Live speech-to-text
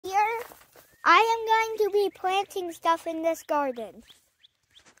I am going to be planting stuff in this garden.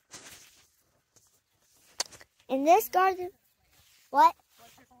 In this garden, what?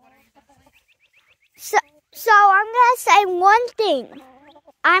 So I'm going to say one thing.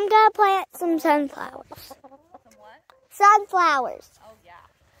 I'm going to plant some sunflowers. Some what? Sunflowers. Oh, yeah.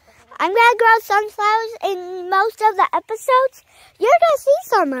 I'm going to grow sunflowers in most of the episodes. You're going to see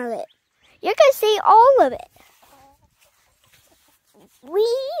some of it. You're going to see all of it. We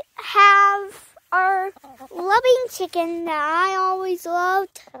have our loving chicken that I always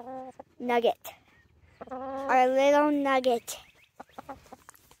loved, Nugget. Our little Nugget.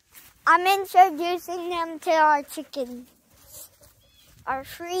 I'm introducing them to our chickens. Our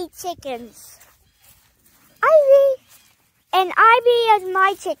 3 chickens. Ivy. And Ivy is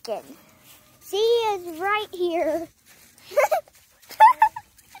my chicken. She is right here.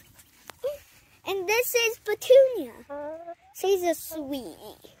 And this is Petunia. She's a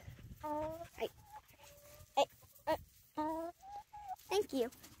sweetie. Thank you.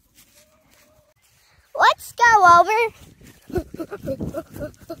 Let's go over.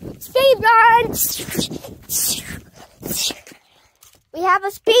 Speed run. We have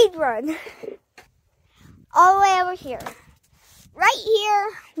a speed run. All the way over here. Right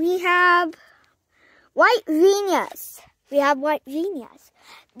here, we have white zinnias. We have white zinnias.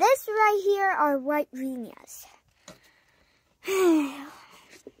 This right here are white zinnias.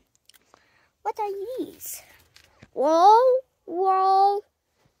 What are these? Wall.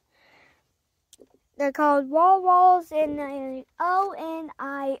 They're called walls in Onions.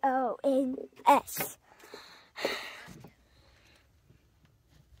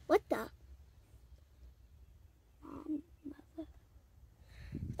 What the?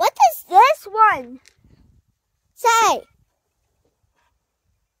 What is this one? Say.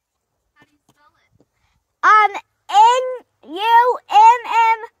 How do you spell it?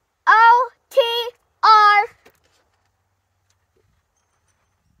 Nummotr.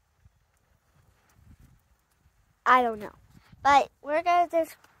 I don't know. But we're going to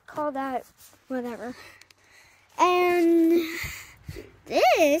just call that whatever. And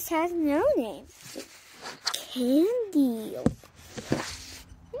this has no name. Candy.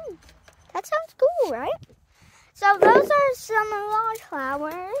 That sounds cool, right? So those are some of our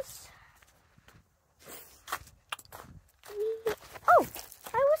flowers. Oh,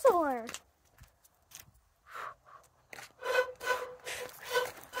 dinosaur.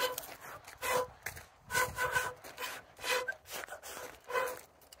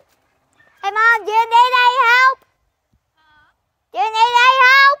 Hey, Mom, do you need